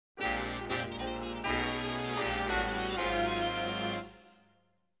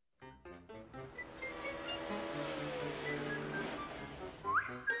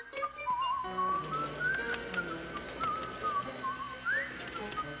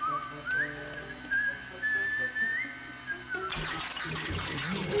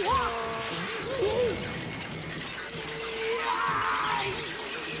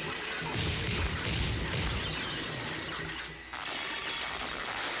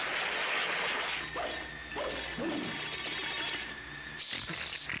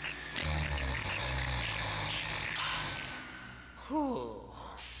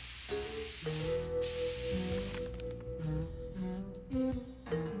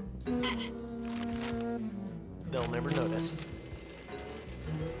never notice.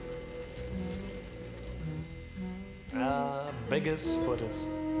 Biggest footest.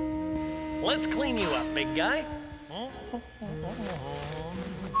 Let's clean you up, big guy.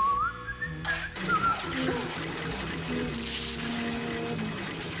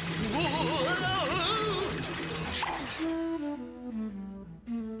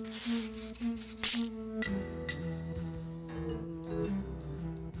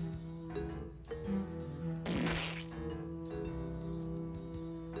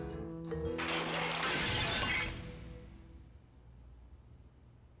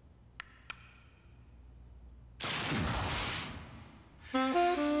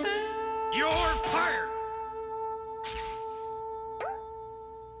 You're fired!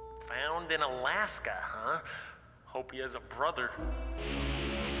 Found in Alaska, huh? Hope he has a brother.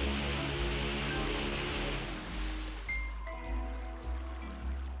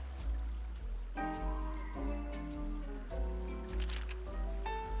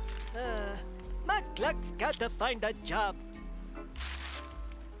 Muckluck's gotta find a job.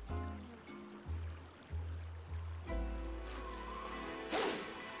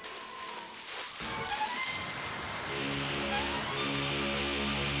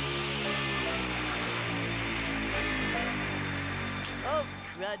 Oh,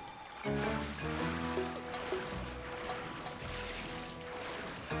 crud.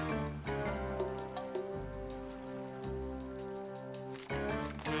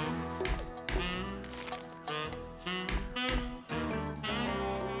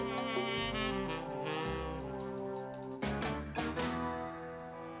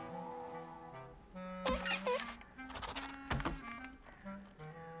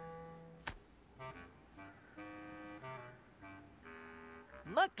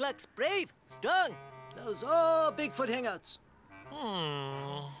 Muckluck's brave, strong. Those all Bigfoot hangouts.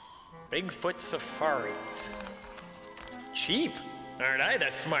 Bigfoot safaris. Cheap. Aren't I the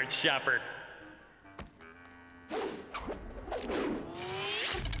smart shopper?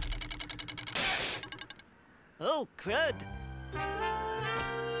 Oh, crud.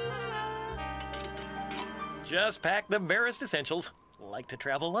 Just pack the barest essentials. Like to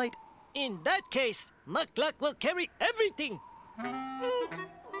travel light. In that case, Muckluck will carry everything.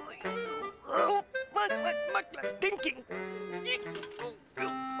 Oh, Muckluck thinking.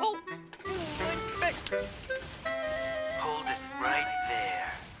 Oh, my back. Hold it right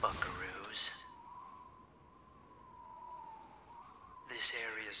there, buckaroos. This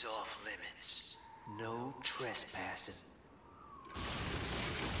area's off limits. No trespassing.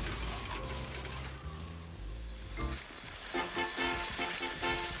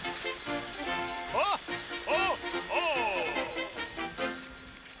 Oh! Oh! Oh!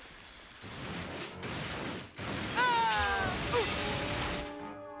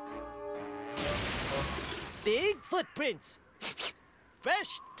 Big footprints.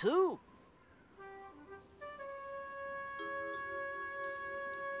 Fresh, too.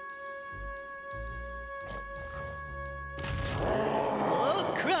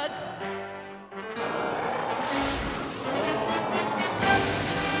 Oh, crud.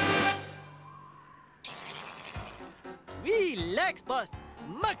 Relax, boss.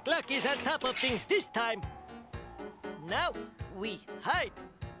 Muckluck is on top of things this time. Now, we hide.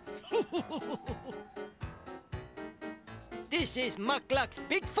 This is Muckluck's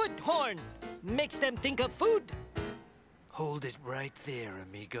Bigfoot horn. Makes them think of food. Hold it right there,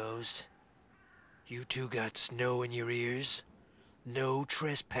 amigos. You two got snow in your ears? No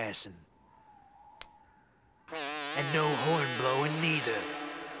trespassing. And no horn blowing neither.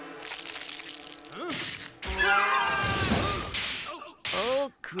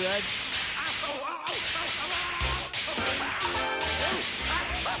 Oh, crud.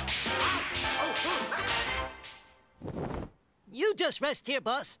 You just rest here,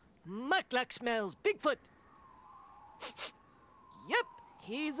 boss. Muckluck smells Bigfoot. Yep,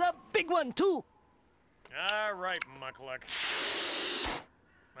 he's a big one, too. All right, Muckluck.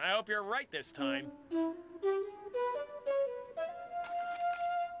 I hope you're right this time.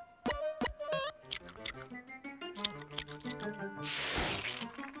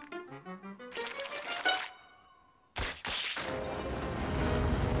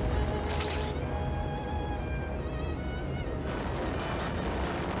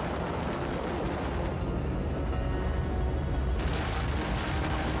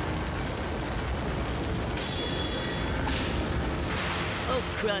 Oh,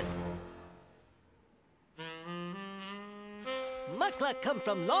 crud. Muckluck come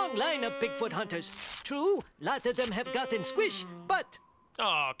from long line of Bigfoot hunters. True, lot of them have gotten squished, but...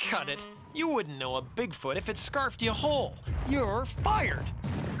 Oh, cut it. You wouldn't know a Bigfoot if it scarfed you whole. You're fired.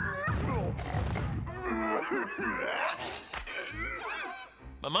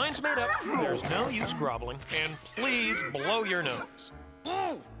 My mind's made up. There's no use groveling. And please blow your nose. You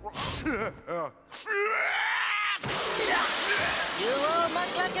owe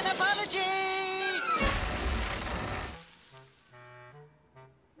Muckluck an apology!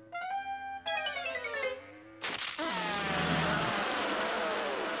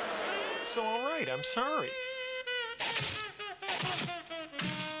 So, all right, I'm sorry.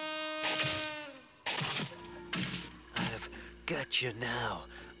 I've got you now,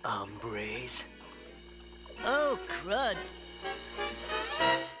 hombres. Oh, crud.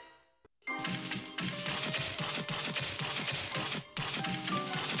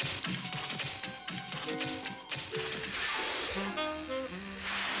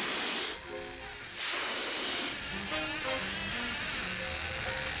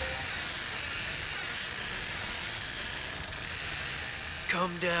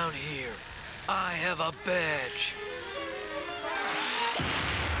 Come down here. I have a badge.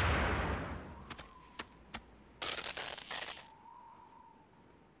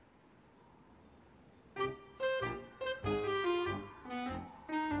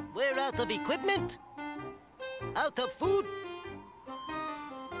 We're out of equipment, out of food.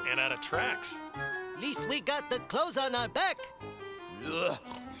 And out of tracks. At least we got the clothes on our back. At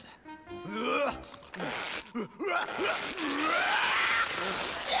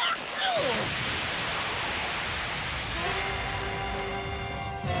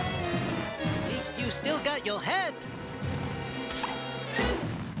least you still got your hat.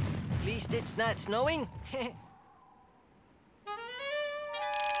 At least it's not snowing.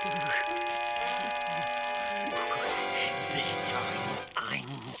 This time, I'm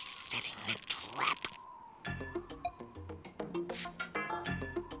setting the trap.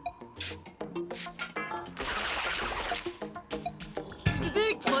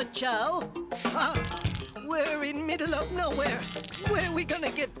 Bigfoot chow? We're in middle of nowhere. Where are we gonna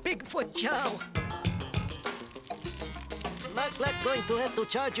get Bigfoot chow? Muckluck going to have to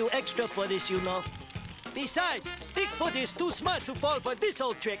charge you extra for this, you know. Besides, Bigfoot is too smart to fall for this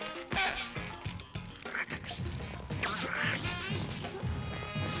old trick.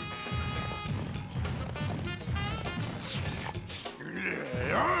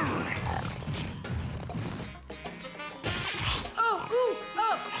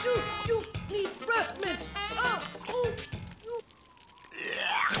 You need breath mint.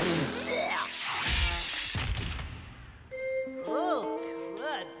 Oh,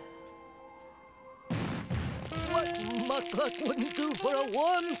 crud. What Muckluck wouldn't do for a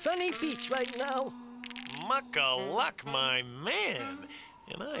warm, sunny beach right now? Muck-a-luck, my man.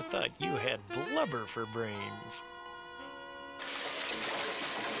 And I thought you had blubber for brains.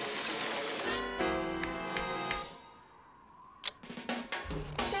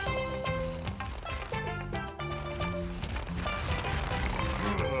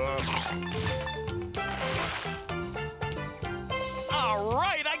 All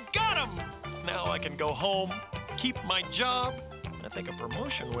right, I got him! Now I can go home, keep my job. I think a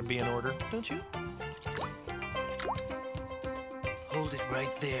promotion would be in order, don't you? Hold it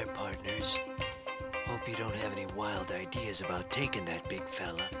right there, partners. Hope you don't have any wild ideas about taking that big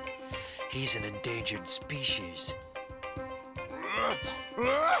fella. He's an endangered species.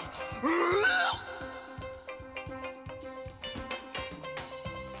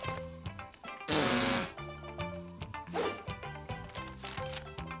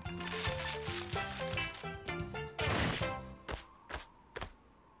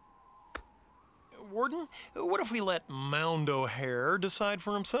 Warden, what if we let Mound O'Hare decide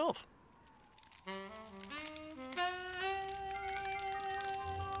for himself?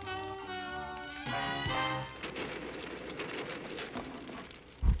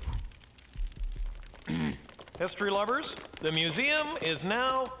 History lovers, the museum is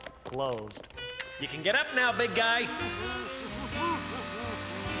now closed. You can get up now, big guy.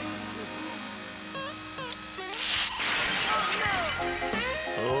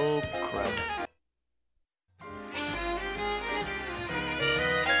 Oh, crud.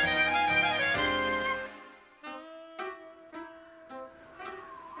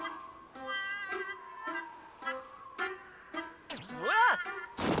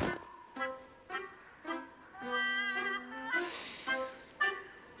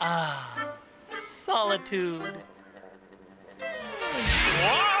 Solitude.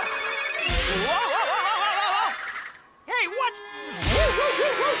 Whoa! Whoa! Hey, what?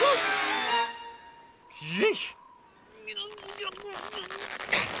 Yeesh.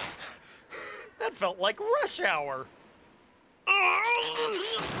 That felt like rush hour.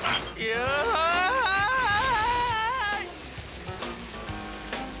 Yeah.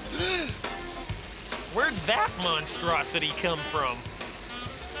 Where'd that monstrosity come from?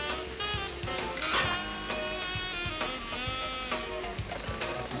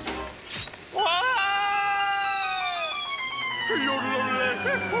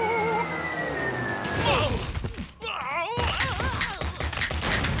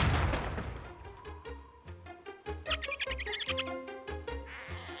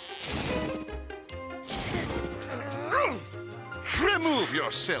 Remove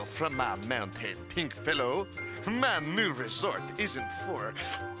yourself from my mountain, pink fellow. My new resort isn't for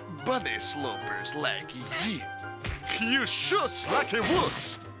bunny slopers like you. You shush like a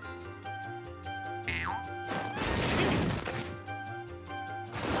wuss.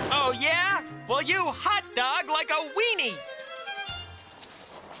 Oh, yeah? Well, you hot dog like a weenie.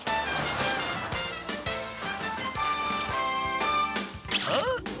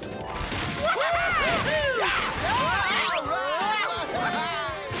 Huh?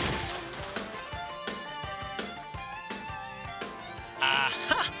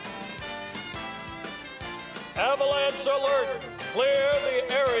 Aha! Avalanche alert! Clear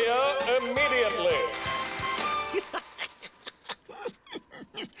the area immediately.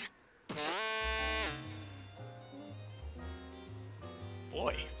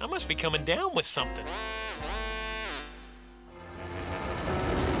 Boy, I must be coming down with something.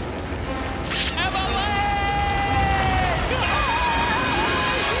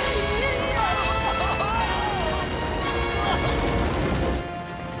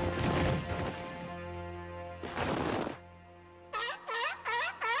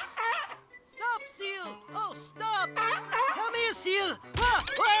 Stop, Seal! Oh, stop! Come here, Seal! Ah!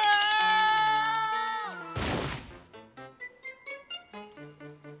 Ah!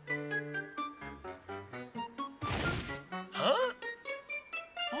 Huh?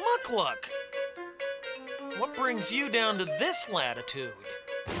 Muckluck! What brings you down to this latitude?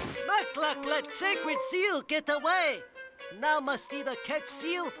 Muckluck let Sacred Seal get away. Now must either catch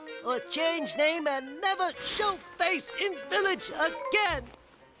Seal or change name and never show face in village again.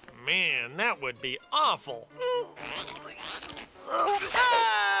 Man, that would be awful.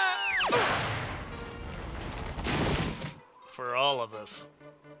 For all of us.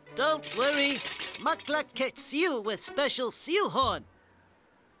 Don't worry. Muckluck catch Seal with special seal horn.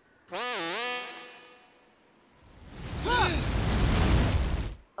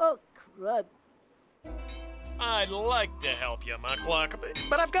 Oh, crud. I'd like to help you, Muckluck,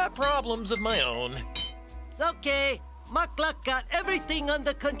 but I've got problems of my own. It's okay. Muckluck got everything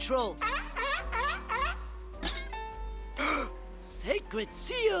under control. Sacred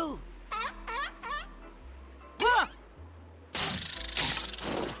Seal! Ah!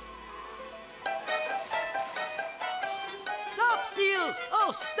 Stop, Seal!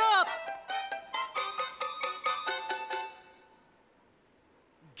 Oh, stop!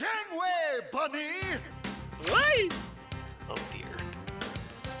 Gangway, bunny! What? Oh, dear.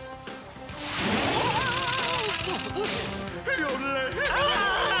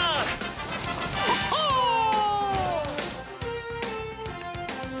 Ah!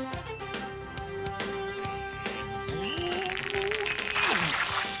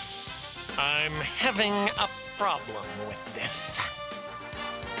 I'm having a problem with this.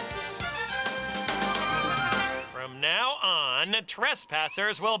 From now on,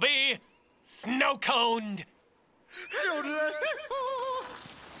 trespassers will be snow-coned.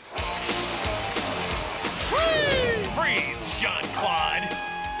 Freeze, Jean-Claude.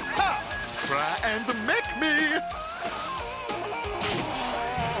 Try and make me!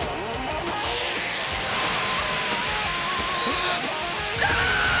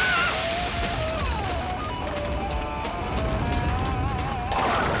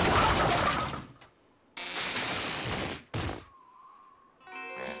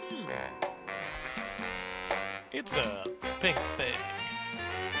 It's a pink thing.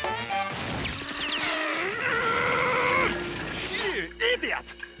 You idiot!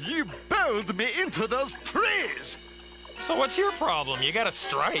 You bowled me into those trees! So what's your problem? You got a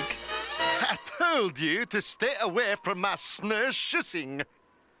strike. I told you to stay away from my snow shushing.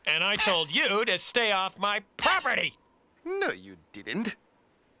 And I told you to stay off my property. No, you didn't.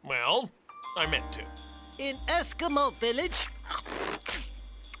 Well, I meant to. In Eskimo Village,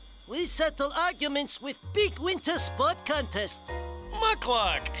 we settle arguments with big winter sport contest.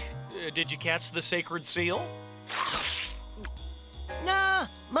 Muckluck, did you catch the sacred seal? Nah,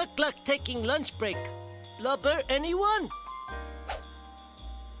 Muckluck taking lunch break. Blubber, anyone?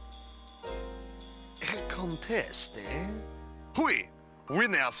 Contest, eh? Oui,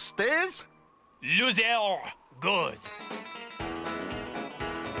 winner stays. Loser goes.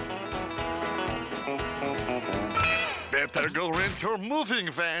 Better go rent your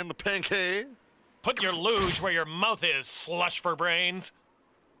moving van, Pinky. Put your luge where your mouth is, slush for brains.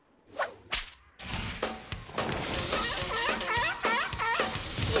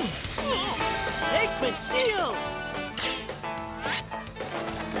 Sacred seal!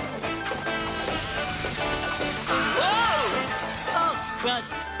 Whoa! Oh, crud!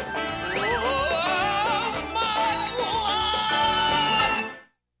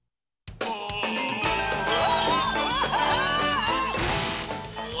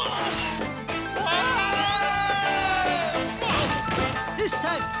 This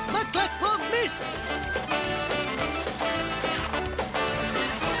time, Morakot won't miss!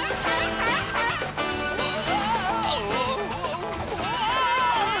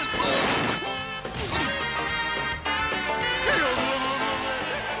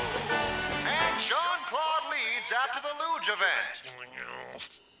 And Jean-Claude leads after the luge event.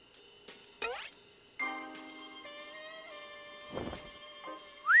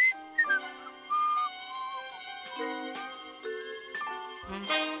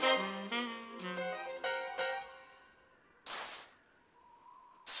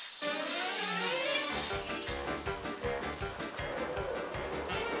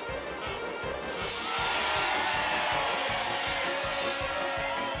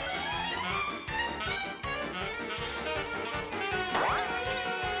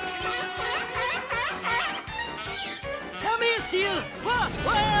 Come here, seal! Whoa!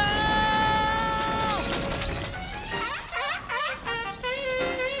 Whoa!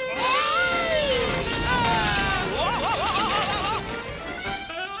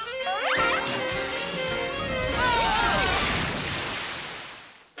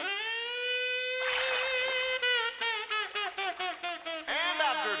 And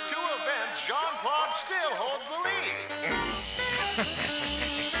after 2 events, Jean-Claude still holds the lead.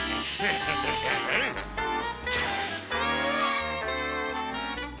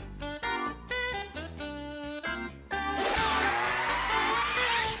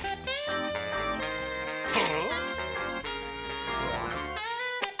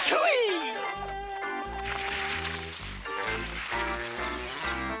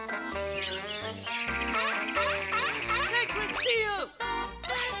 Sacred seal!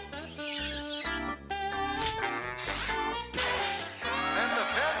 And the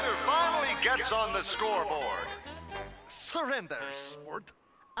Panther finally gets on the scoreboard. Surrender, sport.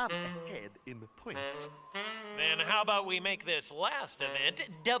 I'm ahead in the points. Then how about we make this last event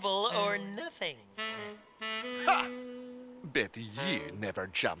double or nothing? Ha! Bet you never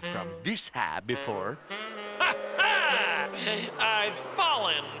jumped from this high before. Ha ha! I've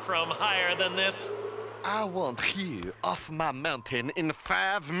fallen from higher than this. I want you off my mountain in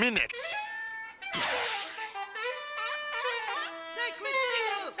 5 minutes. Sacred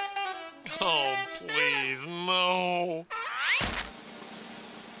seal! Oh, please, no.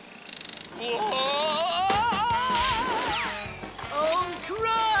 Oh,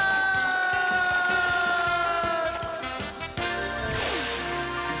 crud!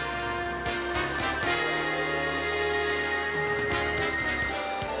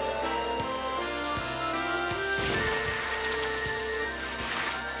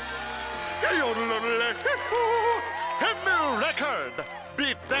 A new record!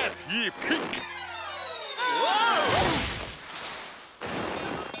 Beat that, ye pink!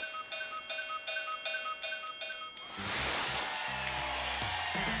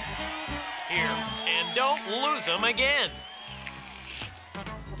 Here, and don't lose them again.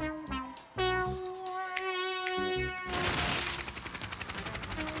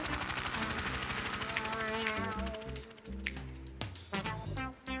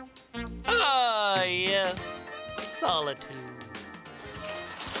 Ah, yes, solitude.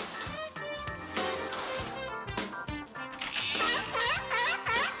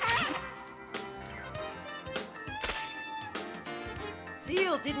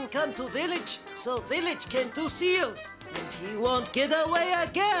 Seal didn't come to village, so village came to Seal. And he won't get away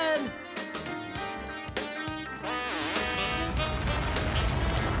again.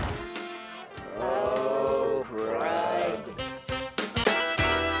 Oh, crud.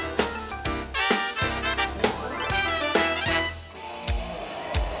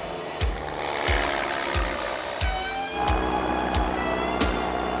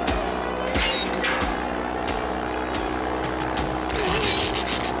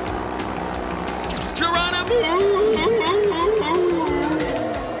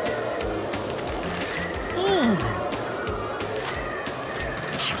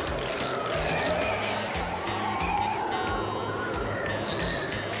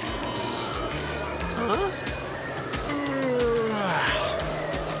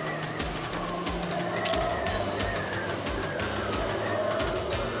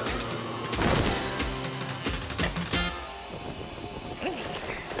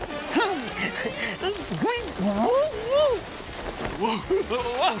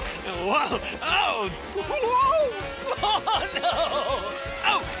 Whoa! Whoa! Oh! Whoa! Oh no!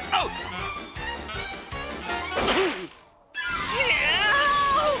 Oh! Oh!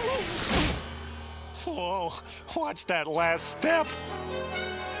 Whoa! Watch that last step.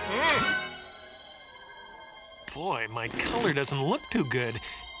 Boy, my color doesn't look too good.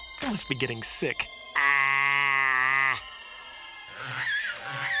 I must be getting sick.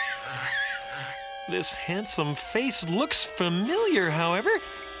 This handsome face looks familiar, however.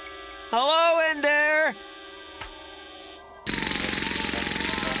 Hello in there!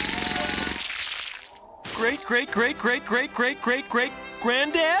 Great, great, great, great, great, great, great, great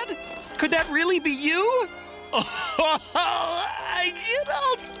granddad? Could that really be you? Oh, I get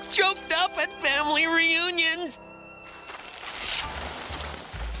all choked up at family reunions.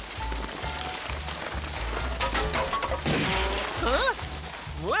 Huh?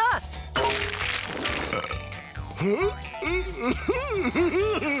 What?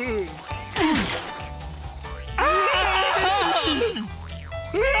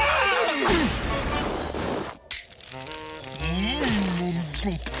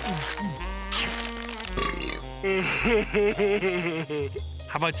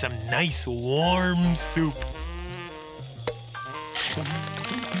 How about some nice warm soup?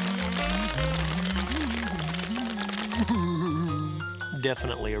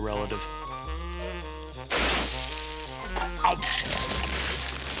 Definitely a relative.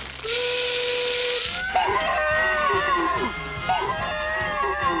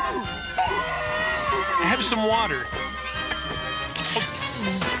 Have some water.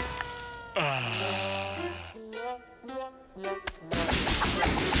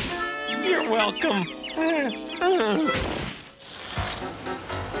 You're welcome.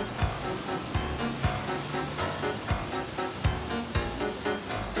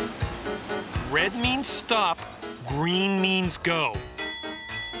 Red means stop, green means go.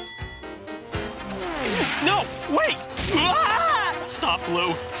 No, wait! Ah! Stop,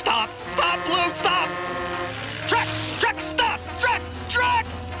 Blue. Stop, stop, Blue, stop! Truck, truck, stop! Truck, truck,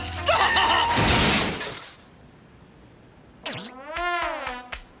 stop!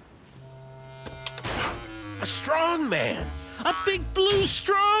 A strong man. A big blue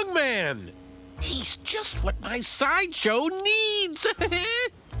strong man. He's just what my sideshow needs.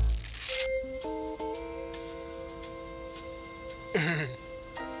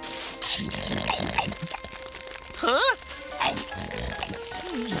 Huh?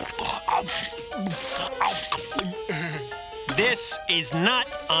 This is not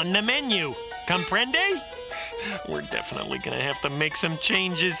on the menu. Comprende? We're definitely gonna have to make some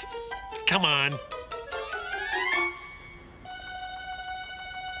changes. Come on.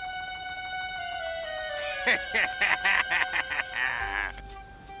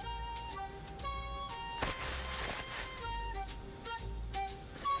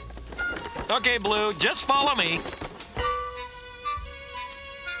 Okay, Blue, just follow me.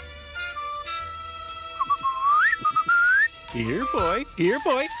 Here, boy. Here,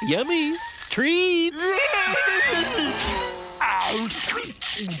 boy. Yummies. Treats. Ouch!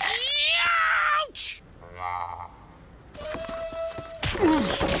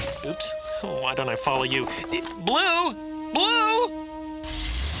 Oops. Why don't I follow you? Blue! Blue!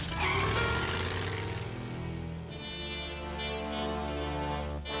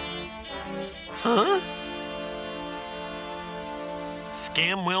 Huh?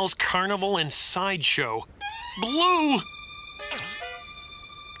 Scamwell's Carnival and Sideshow. Blue!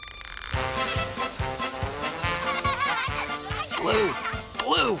 Blue!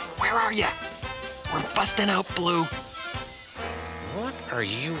 Blue! Where are you? We're busting out, Blue. What are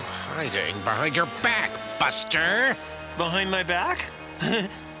you hiding behind your back, Buster? Behind my back?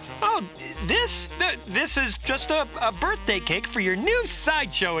 Oh, this is just a birthday cake for your new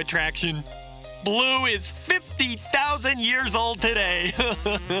sideshow attraction. Blue is 50,000 years old today.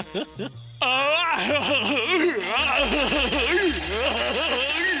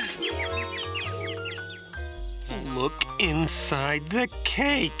 Look inside the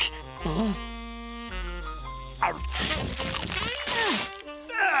cake.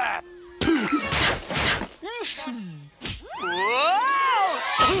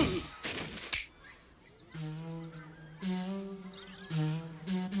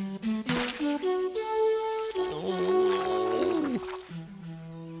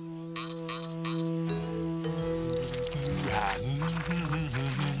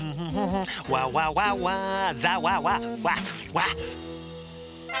 Wah, wah, wah, wah, za, wah, wah, wah, wah.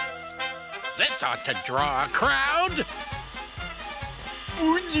 This ought to draw a crowd.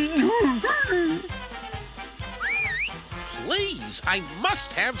 Please, I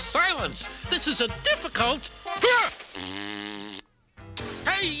must have silence. This is a difficult...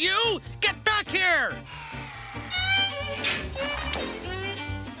 Hey, you! Get back here!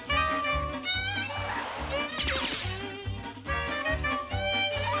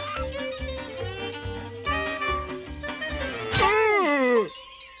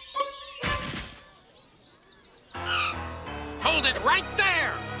 Hold it right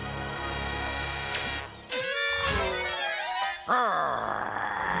there!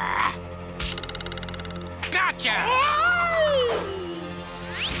 Gotcha!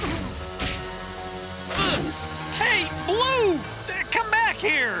 Hey, Blue! Come back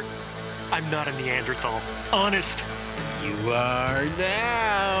here! I'm not a Neanderthal. Honest. You are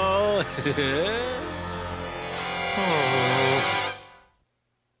now. Oh.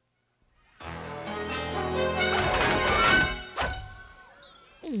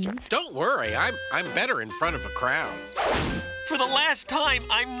 Don't worry, I'm better in front of a crowd. For the last time,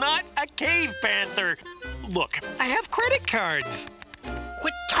 I'm not a cave panther. Look, I have credit cards.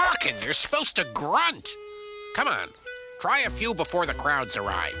 Quit talking, you're supposed to grunt. Come on, try a few before the crowds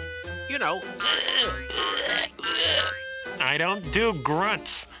arrive. You know. I don't do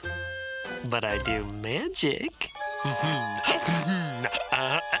grunts, but I do magic.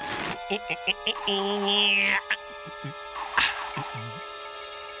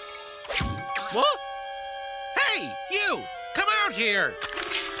 What? Hey, you! Come out here!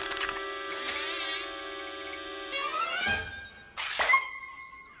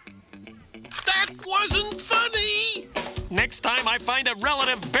 That wasn't funny! Next time I find a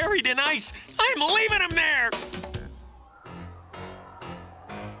relative buried in ice, I'm leaving him there!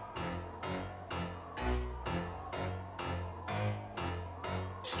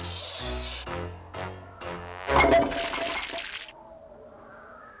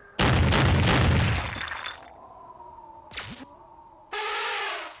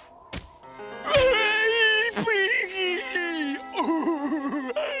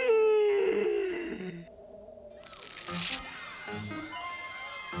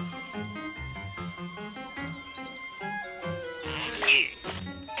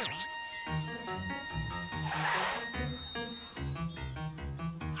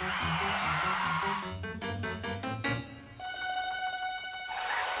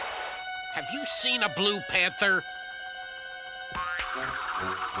 Have you seen a blue panther?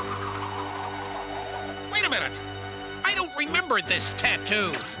 Wait a minute! I don't remember this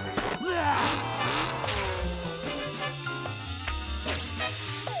tattoo!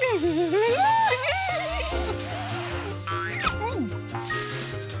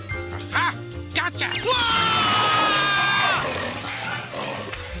 Aha! Gotcha! Whoa!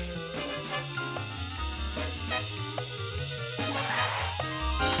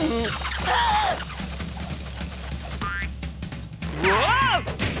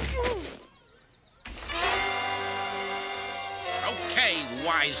 Okay,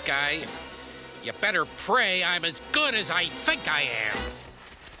 wise guy. You better pray I'm as good as I think I am.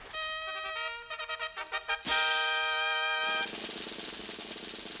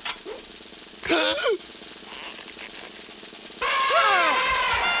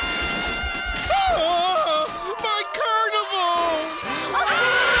 My carnival!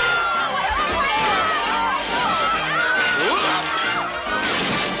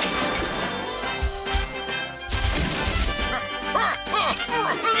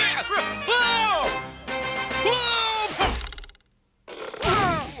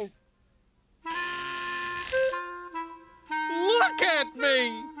 Look at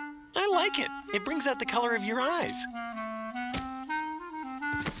me! I like it. It brings out the color of your eyes.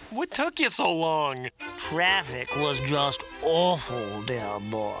 What took you so long? Traffic was just awful, dear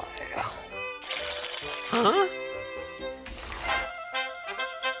boy. Huh?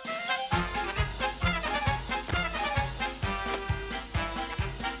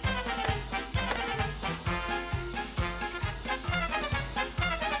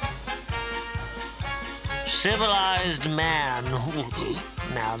 Civilized man.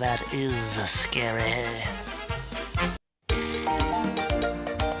 Now that is scary.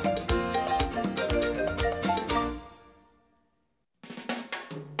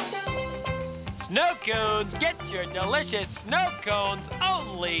 Snow cones! Get your delicious snow cones,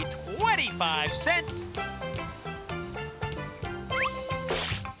 only 25 cents!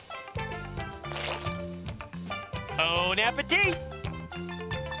 Bon appetit!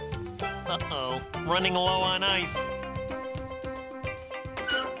 Uh-oh, running low on ice.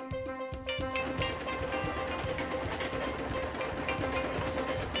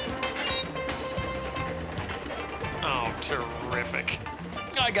 Oh, terrific.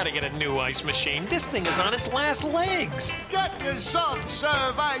 I gotta get a new ice machine. This thing is on its last legs. Get your soft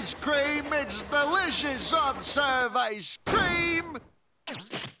serve ice cream. It's delicious soft serve ice cream.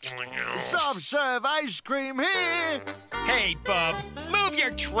 Soft serve ice cream here. Hey, Bub, move your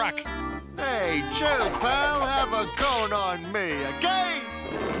truck. Hey, chill, pal. Have a cone on me, okay?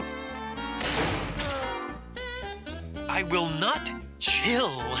 I will not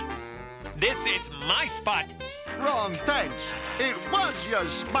chill. This is my spot. Wrong tense. It was your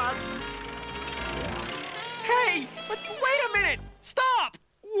spot. Hey, but wait a minute. Stop.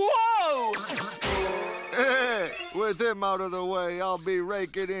 Whoa! With him out of the way, I'll be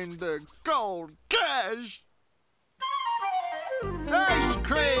raking in the cold cash. Ice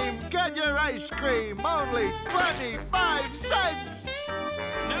cream! Get your ice cream! Only 25 cents!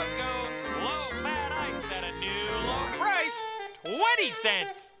 No cones, low-fat ice at a new low price, 20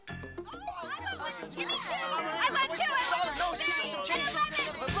 cents. I want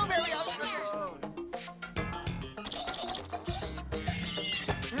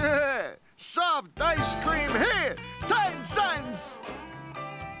Soft ice cream here! 10 cents!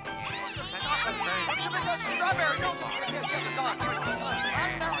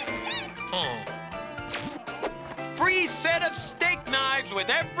 Free set of steak knives with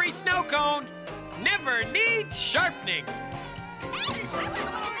every snow cone. Never needs sharpening.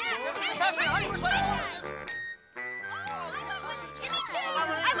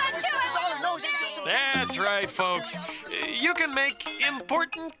 That's right, folks. You can make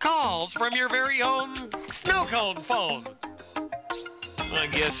important calls from your very own snow cone phone. I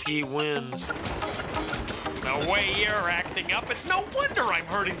guess he wins. The way you're acting up, it's no wonder I'm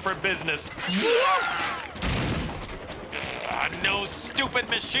hurting for business. No stupid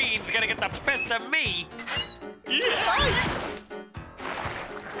machine's gonna get the best of me. Yeah.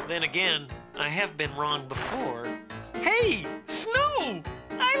 Then again, I have been wrong before. Hey, snow!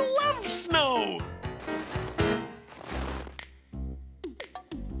 I love snow!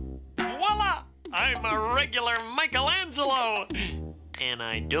 Voila! I'm a regular Michelangelo! And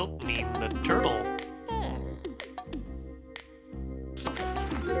I don't mean the turtle.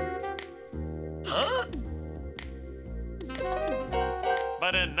 Huh?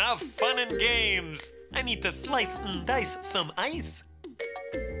 But enough fun and games. I need to slice and dice some ice.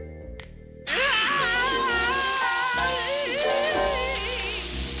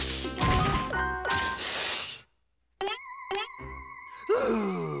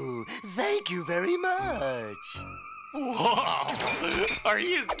 Ooh, thank you very much. Whoa! Are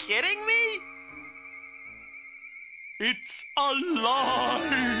you kidding me? It's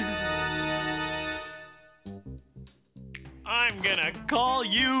alive! I'm gonna call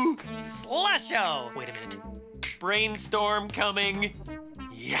you Slusho! Wait a minute. Brainstorm coming.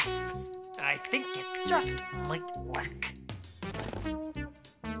 Yes! I think it just might work.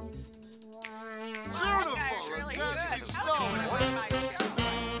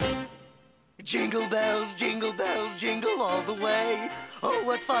 Jingle bells, jingle all the way. Oh,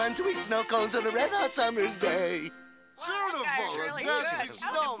 what fun to eat snow cones on a red hot summer's day.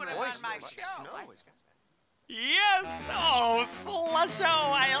 Yes! Oh, Slusho,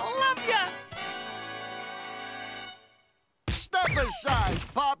 I love ya! Step aside,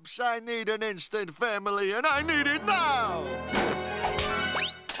 Pops. I need an instant family, and I need it now!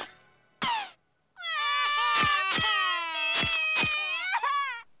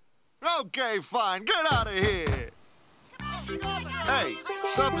 Okay, fine. Get out of here. Hey,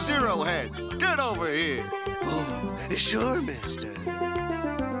 Sub-Zero Head, get over here. Oh, sure, mister.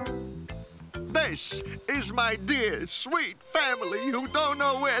 This is my dear, sweet family who don't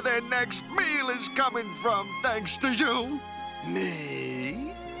know where their next meal is coming from, thanks to you.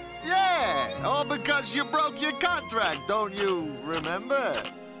 Me? Yeah, all because you broke your contract, don't you remember?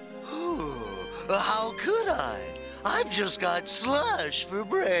 Oh, how could I? I've just got slush for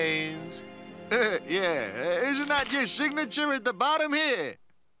brains. Yeah, isn't that your signature at the bottom here?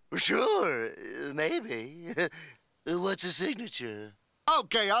 Sure, maybe. What's a signature?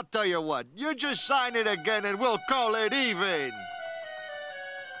 Okay, I'll tell you what. You just sign it again and we'll call it even.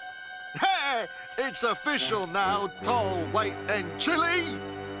 Hey, it's official now, tall, white, and chilly.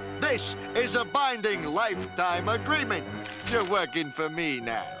 This is a binding lifetime agreement. You're working for me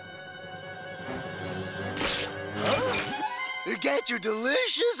now. Get your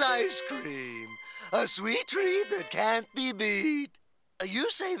delicious ice cream. A sweet treat that can't be beat.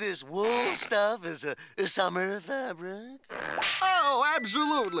 You say this wool stuff is a summer fabric? Oh,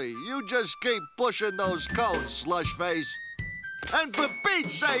 absolutely. You just keep pushing those cones, slush face. And for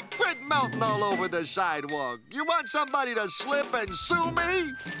Pete's sake, quit melting all over the sidewalk. You want somebody to slip and sue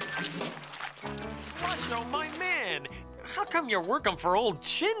me? Slusho, my man, how come you're working for old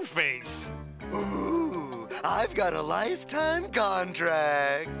Chin Face? Ooh, I've got a lifetime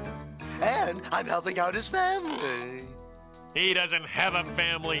contract. And I'm helping out his family. He doesn't have a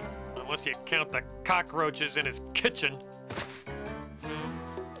family. Unless you count the cockroaches in his kitchen.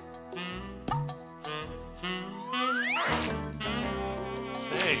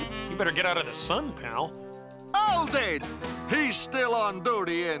 Say, you better get out of the sun, pal. Hold it! He's still on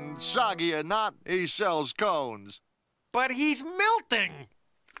duty, and soggy or not, he sells cones. But he's melting!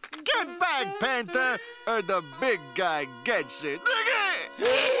 Get back, Panther, or the big guy gets it.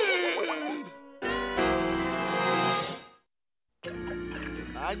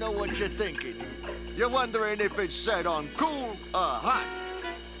 I know what you're thinking. You're wondering if it's set on cool or hot.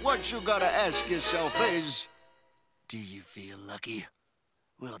 What you gotta ask yourself is, do you feel lucky?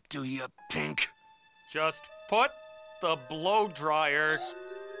 We'll do you pink. Just put the blow dryer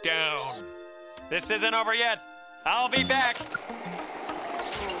down. This isn't over yet. I'll be back.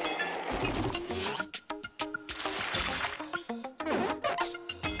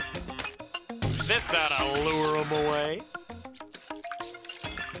 This ought to lure him away.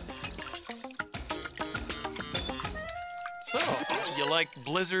 So, you like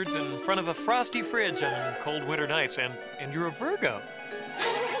blizzards in front of a frosty fridge on cold winter nights, and you're a Virgo.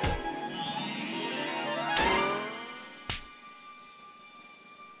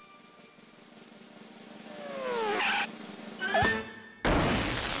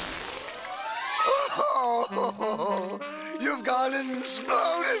 Oh, you've gone and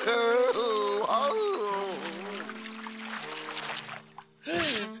exploded her. Oh.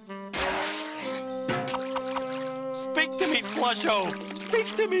 Speak to me, Slusho!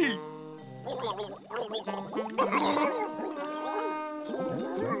 Speak to me!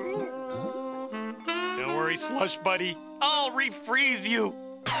 Don't worry, Slush Buddy. I'll refreeze you.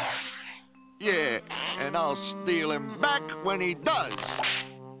 Yeah, and I'll steal him back when he does.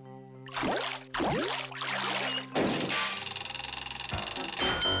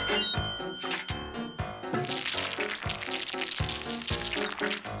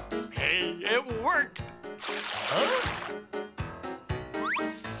 Hey, it worked! Huh?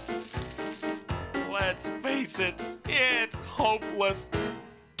 Let's face it, it's hopeless.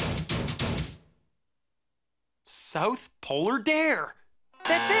 South Polar Dare!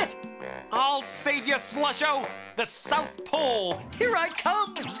 That's it! I'll save you, Slusho! The South Pole! Here I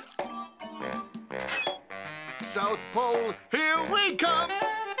come! South Pole, here we come!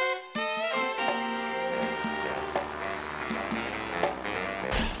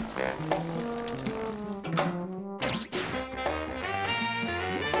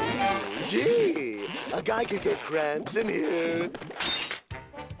 Gee, a guy could get cramps in here.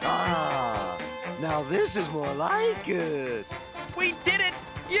 Ah, now this is more like it. We did it!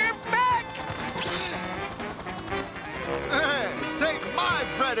 You're back! Take my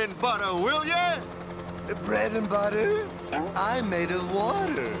bread and butter, will ya? Bread and butter? I'm made of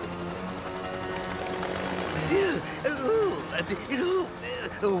water.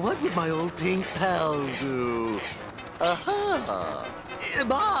 What would my old pink pal do? Aha!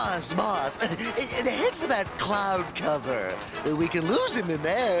 Boss! Head for that cloud cover. We can lose him in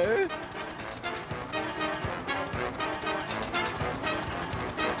there.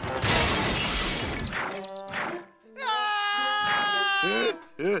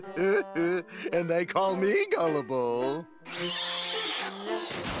 And they call me gullible.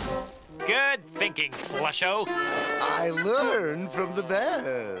 Good thinking, Slusho. I learned from the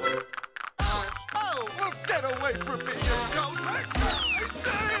best. Oh, well, get away from me, you goat!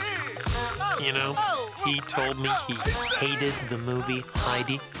 You know, he told me he hated the movie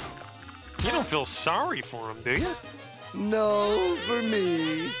Heidi. You don't feel sorry for him, do you? No, for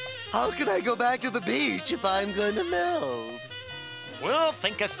me. How can I go back to the beach if I'm going to melt? We'll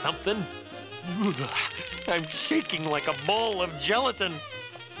think of something. I'm shaking like a bowl of gelatin.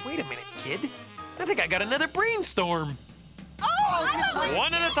 Wait a minute, kid. I think I got another brainstorm.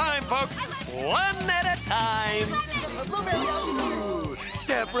 One at a time, folks. One at a time. Ooh,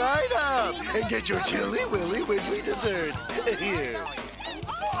 step right up and get your Chilly Willy Wiggly desserts. Here.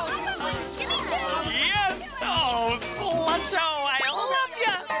 Yes! Oh, Slusho, I love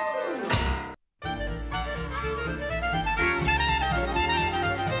ya!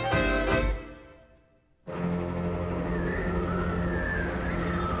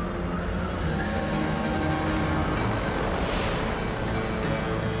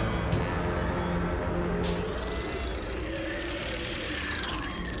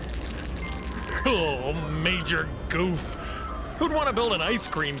 Oh, major goof. Who'd want to build an ice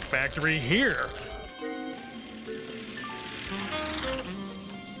cream factory here?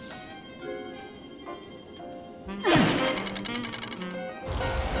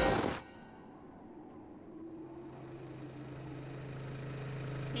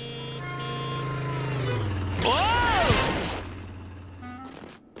 Whoa!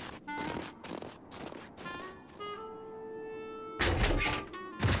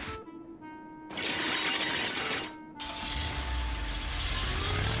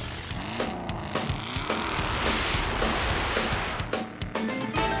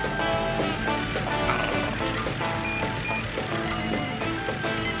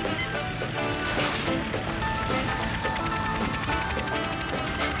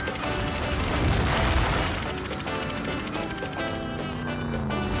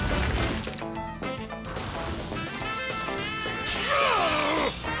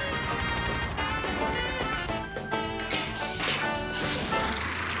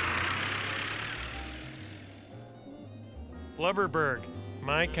 Blubberburg,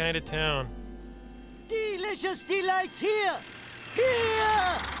 my kind of town. Delicious delights here!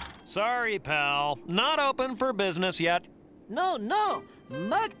 Here! Sorry, pal. Not open for business yet. No, no!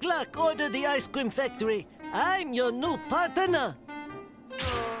 Muckluck ordered the ice cream factory. I'm your new partner.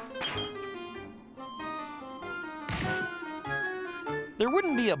 There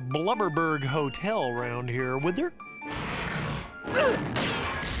wouldn't be a Blubberburg hotel around here, would there?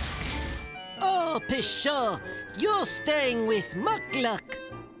 Oh, Pshaw, you're staying with Muckluck.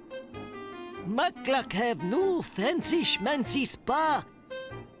 Muckluck have new fancy schmancy spa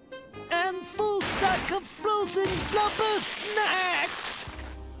and full stock of frozen blubber snacks.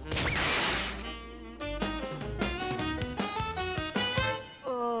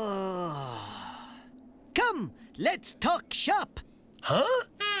 Oh. Come, let's talk shop. Huh?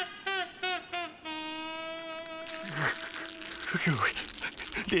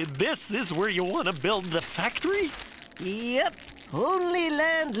 This is where you want to build the factory? Yep, only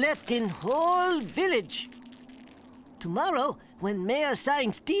land left in whole village. Tomorrow, when Mayor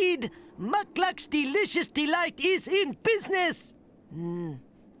signs deed, Muckluck's Delicious Delight is in business.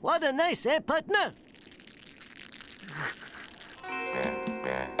 What a nice, partner?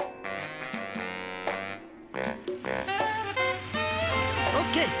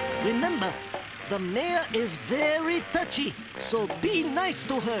 Okay, remember, the mayor is very touchy, so be nice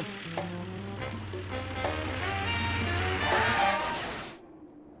to her.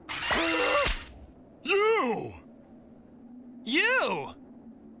 You! You!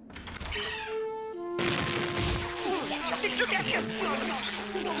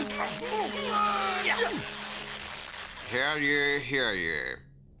 Hear ye, hear ye.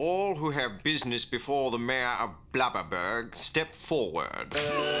 All who have business before the mayor of Blubberburg, step forward.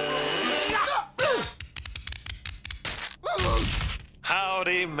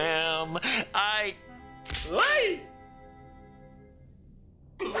 Howdy, ma'am. I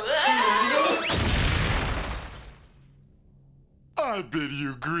bid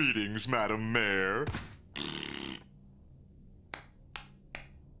you greetings, Madam Mayor.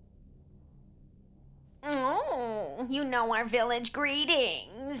 Oh, you know our village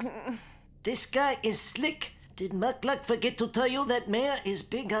greetings. This guy is slick. Did Muckluck forget to tell you that Mayor is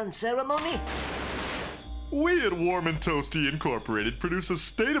big on ceremony? We at Warm and Toasty Incorporated produce a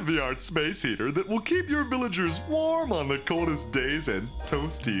state-of-the-art space heater that will keep your villagers warm on the coldest days and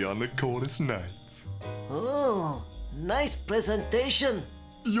toasty on the coldest nights. Oh, nice presentation.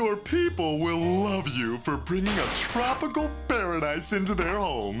 Your people will love you for bringing a tropical paradise into their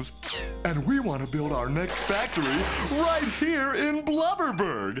homes. And we want to build our next factory right here in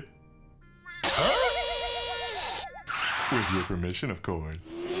Blubberburg. With your permission, of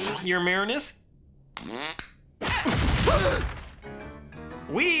course. Your Mariness?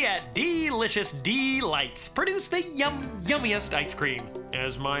 We at Delicious Delights produce the yummiest ice cream,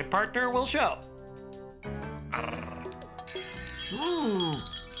 as my partner will show.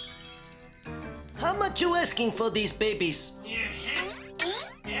 How much you asking for these babies? Yeah,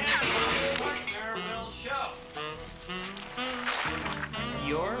 my partner will show.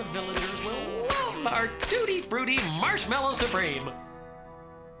 Your villagers will love our Tutti Frutti Marshmallow Supreme.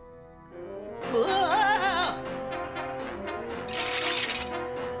 Ah!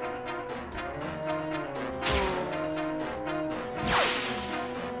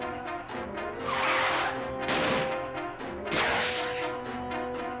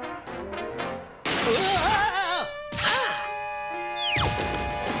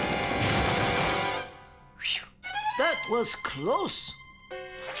 That was close.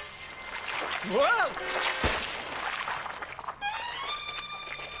 Whoa!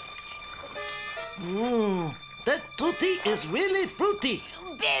 That tutti is really fruity.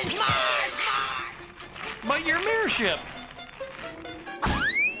 Bismarck! But your mayorship.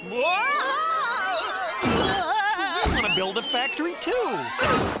 Whoa! I want to build a factory too.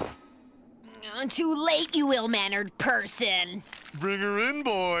 Too late, you ill-mannered person. Bring her in,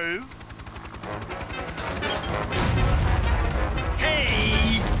 boys.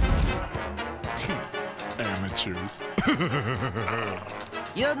 Hey! Amateurs.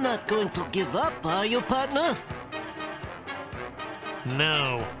 You're not going to give up, are you, partner?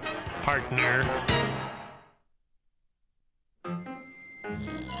 No, partner.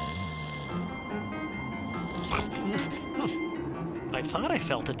 I thought I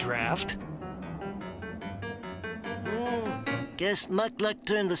felt a draft. Guess Muckluck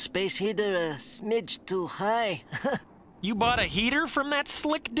turned the space heater a smidge too high. You bought a heater from that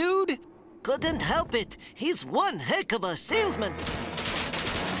slick dude? Couldn't help it. He's one heck of a salesman.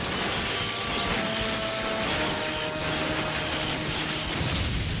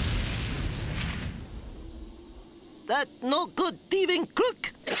 that no good thieving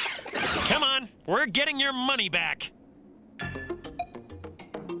crook. Come on, we're getting your money back.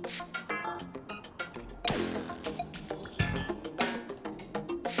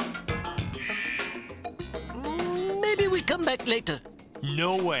 Maybe we come back later.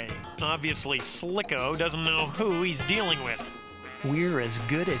 No way. Obviously, Slicko doesn't know who he's dealing with. We're as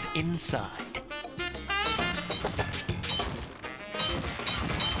good as inside.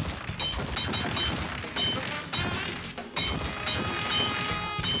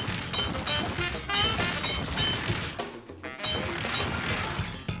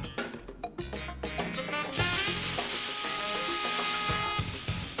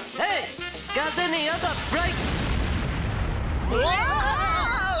 Hey, got any other bright?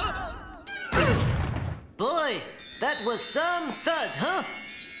 Boy, that was some thud, huh?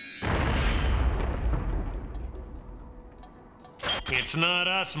 It's not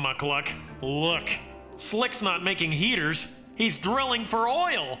us, Muckluck. Look, Slick's not making heaters. He's drilling for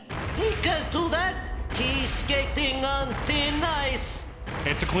oil. He can't do that. He's skating on thin ice.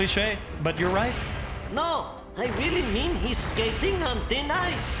 It's a cliche, but you're right. No, I really mean he's skating on thin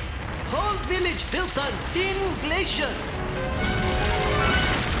ice. Whole village built on thin glacier.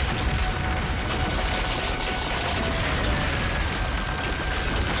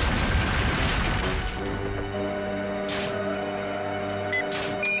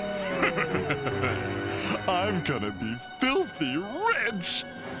 I'm gonna be filthy rich!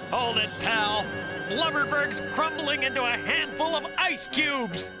 Hold it, pal. Blubberberg's crumbling into a handful of ice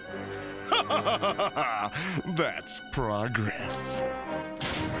cubes. That's progress.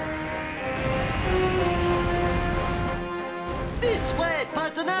 This way,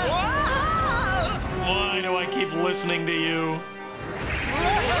 partner. Why do I keep listening to you?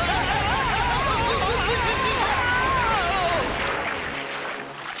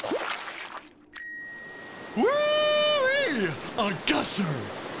 Woo-wee! A gusser!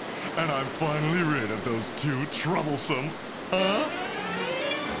 And I'm finally rid of those two troublesome, huh?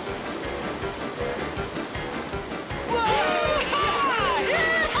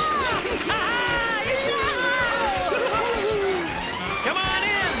 Come on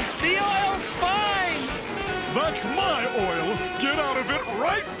in! The oil's fine! That's my oil! Get out of it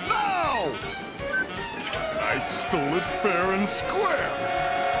right now! I stole it fair and square!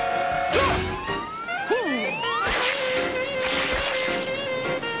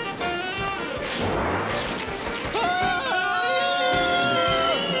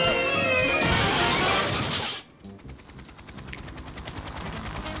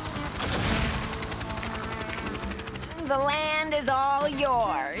 The land is all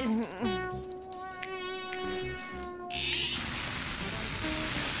yours.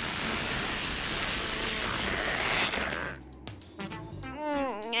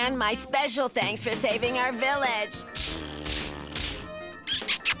 And my special thanks for saving our village.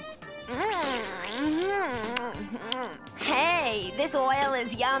 Hey, this oil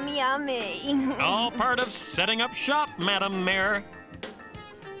is yummy. All part of setting up shop, Madam Mayor.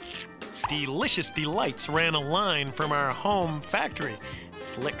 Delicious Delights ran a line from our home factory.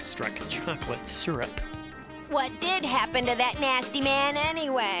 Slick struck chocolate syrup. What did happen to that nasty man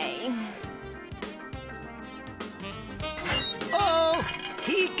anyway? Oh,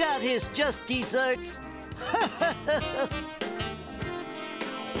 he got his just desserts. Make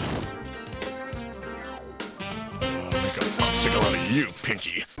a popsicle out of you,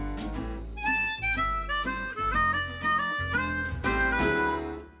 Pinky.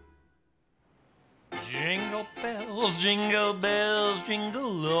 Jingle bells,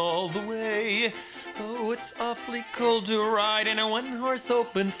 jingle all the way. Oh, it's awfully cold to ride in a one-horse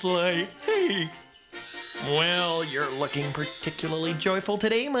open sleigh. Hey! Well, you're looking particularly joyful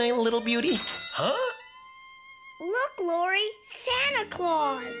today, my little beauty. Huh? Look, Lori, Santa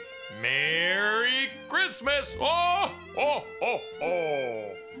Claus. Merry Christmas! Oh, oh, oh,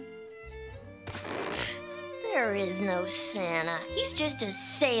 oh! There is no Santa. He's just a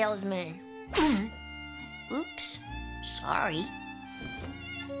salesman. Oops, sorry.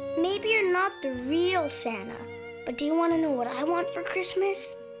 Maybe you're not the real Santa, but do you want to know what I want for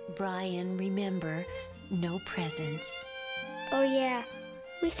Christmas? Brian, remember, no presents. Oh yeah,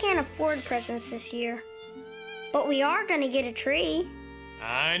 we can't afford presents this year. But we are gonna get a tree.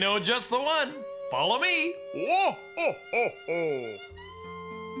 I know just the one. Follow me. Whoa, oh, oh, oh.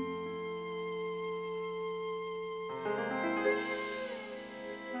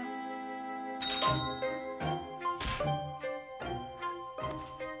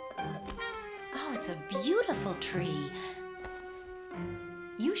 Oh, it's a beautiful tree.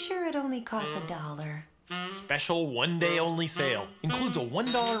 You sure it only costs $1? Special one-day only sale. Includes a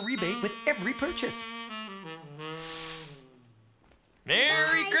 $1 rebate with every purchase.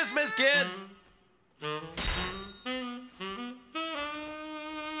 Cheers, kids!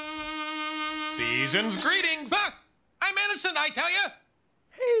 Season's greetings! Ah, I'm innocent, I tell you!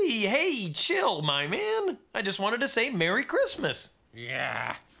 Hey, chill, my man. I just wanted to say Merry Christmas.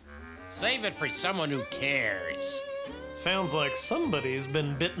 Yeah. Save it for someone who cares. Sounds like somebody's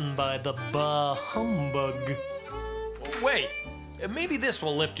been bitten by the bah humbug. Wait, maybe this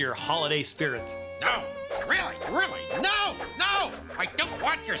will lift your holiday spirits. No, really, no! I don't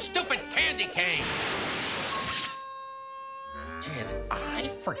want your stupid candy cane! Did I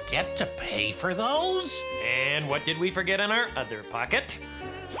forget to pay for those? And what did we forget in our other pocket?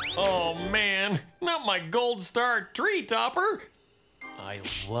 Oh man, not my gold star tree topper. I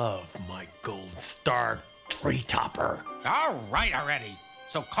love my gold star tree topper. All right already.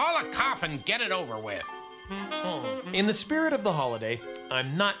 So call a cop and get it over with. In the spirit of the holiday,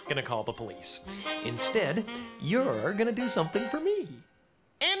 I'm not gonna call the police. Instead, you're gonna do something for me.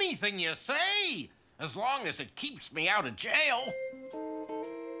 Anything you say, as long as it keeps me out of jail.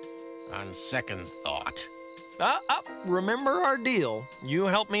 On second thought. Remember our deal. You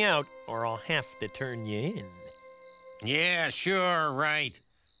help me out, or I'll have to turn you in. Yeah, sure, right.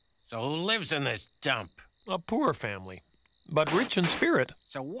 So who lives in this dump? A poor family, but rich in spirit.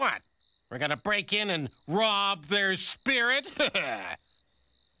 So what? We're gonna break in and rob their spirit?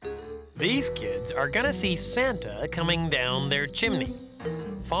 These kids are gonna see Santa coming down their chimney,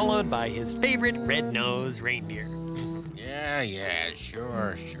 followed by his favorite red-nosed reindeer. Yeah,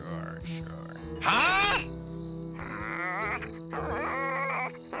 sure. Huh?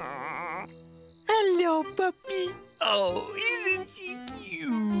 Hello, puppy. Oh, isn't she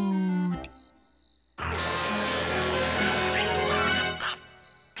cute?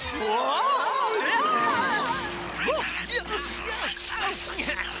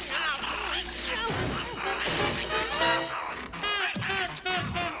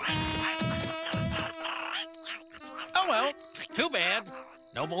 Oh well, too bad.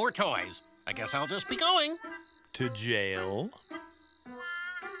 No more toys. I guess I'll just be going. To jail?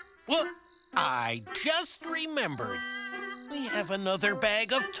 Well, I just remembered. We have another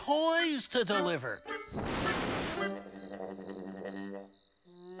bag of toys to deliver.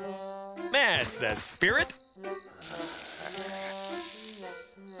 That's the spirit.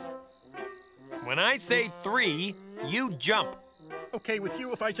 When I say 3, you jump. Okay with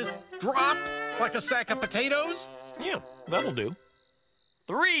you if I just drop like a sack of potatoes? Yeah, that'll do.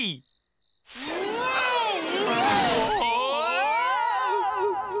 3.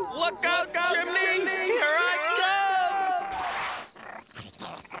 Look out, chimney! Here I come!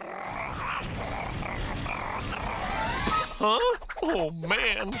 Huh? Oh,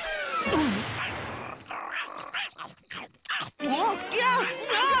 man.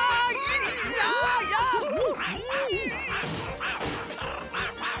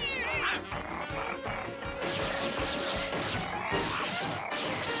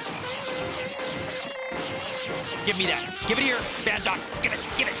 Give me that. Give it here, bad dog. Give it.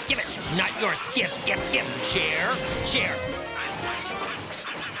 Not yours. Give. Share.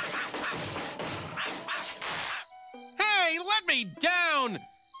 Hey, let me down!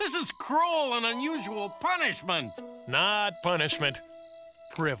 This is cruel and unusual punishment. Not punishment.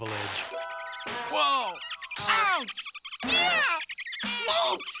 Privilege. Whoa! Ouch! Yeah!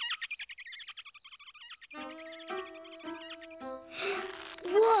 Ouch!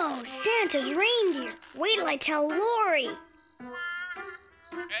 Whoa, Santa's reindeer. Wait till I tell Lori.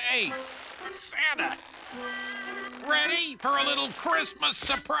 Hey, Santa. Ready for a little Christmas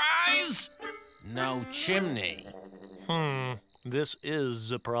surprise? No chimney. This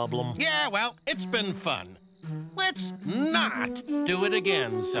is a problem. Yeah, well, it's been fun. Let's not do it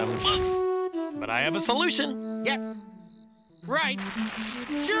again sometime. But I have a solution. Yep. Right.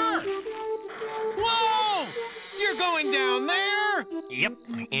 Sure. Whoa! You're going down there? Yep,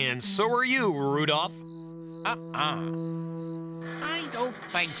 and so are you, Rudolph. I don't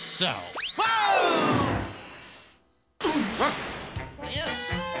think so. Whoa!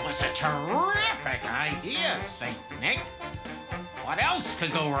 This was a terrific idea, St. Nick. What else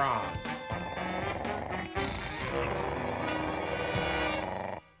could go wrong?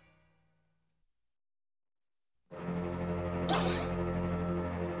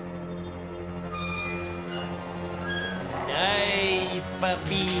 Nice,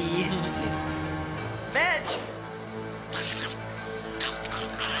 puppy. Fetch!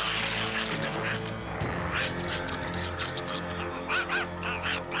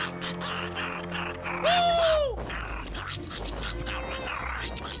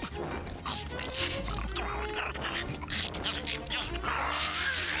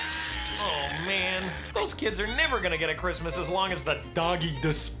 Those kids are never gonna get a Christmas as long as the doggy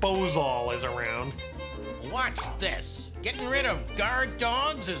disposal is around. Watch this. Getting rid of guard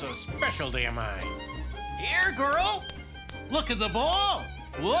dogs is a specialty of mine. Here, girl. Look at the ball.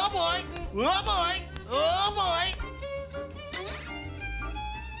 Oh, boy. Oh, boy. Oh, boy.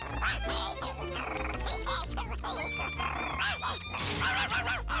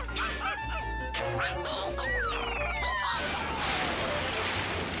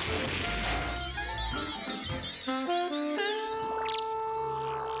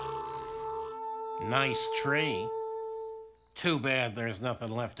 Nice tree. Too bad there's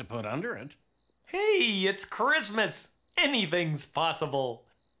nothing left to put under it. Hey, it's Christmas. Anything's possible.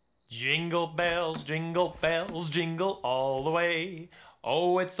 Jingle bells, jingle all the way.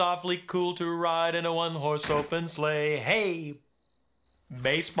 Oh, it's awfully cool to ride in a one-horse open sleigh. Hey!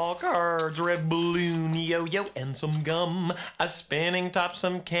 Baseball cards, red balloon, yo-yo, and some gum. A spinning top,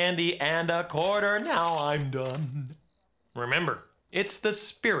 some candy, and a quarter. Now I'm done. Remember, it's the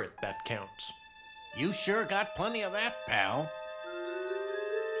spirit that counts. You sure got plenty of that, pal.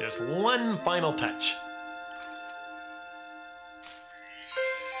 Just one final touch.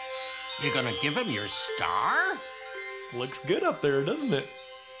 You're gonna give him your star? Looks good up there, doesn't it?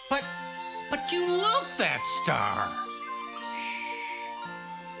 But you love that star.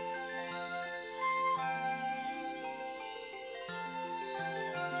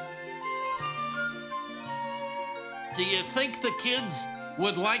 Do you think the kids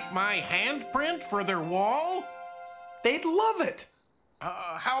would like my handprint for their wall? They'd love it.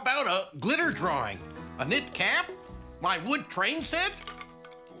 How about a glitter drawing? A knit cap? My wood train set?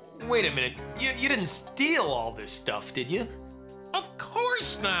 Wait a minute. You didn't steal all this stuff, did you? Of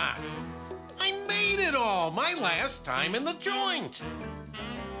course not. I made it all my last time in the joint.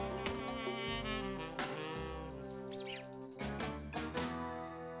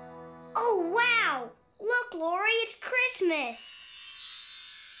 Oh, wow! Look, Lori, it's Christmas!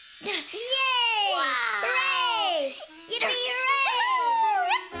 Yay! Wow. Hooray! Yippee hooray!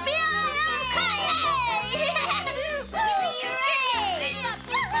 Yippee hooray!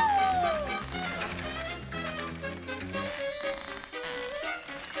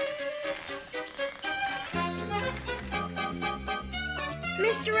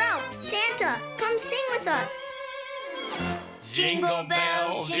 Mr. Elf, Santa, come sing with us. Jingle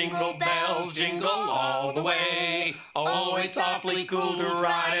bells, jingle all the way. Oh, it's awfully cool to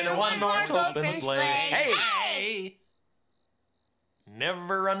ride in a one-horse open sleigh. Hey!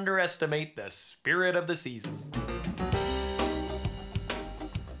 Never underestimate the spirit of the season.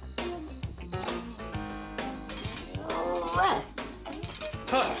 Huh.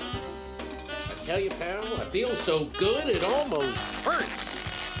 I tell you, pal, I feel so good it almost hurts.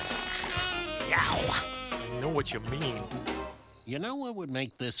 Yow! I know what you mean. You know what would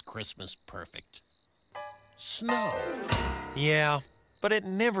make this Christmas perfect? Snow. Yeah, but it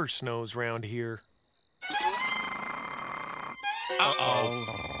never snows round here. Uh-oh.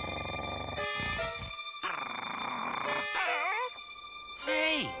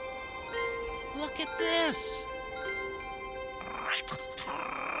 Hey, look at this.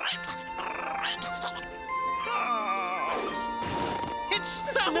 It's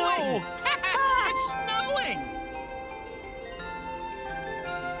snowing! It's snowing!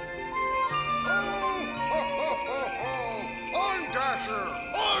 On Dasher!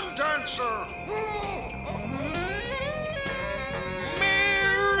 On Dancer!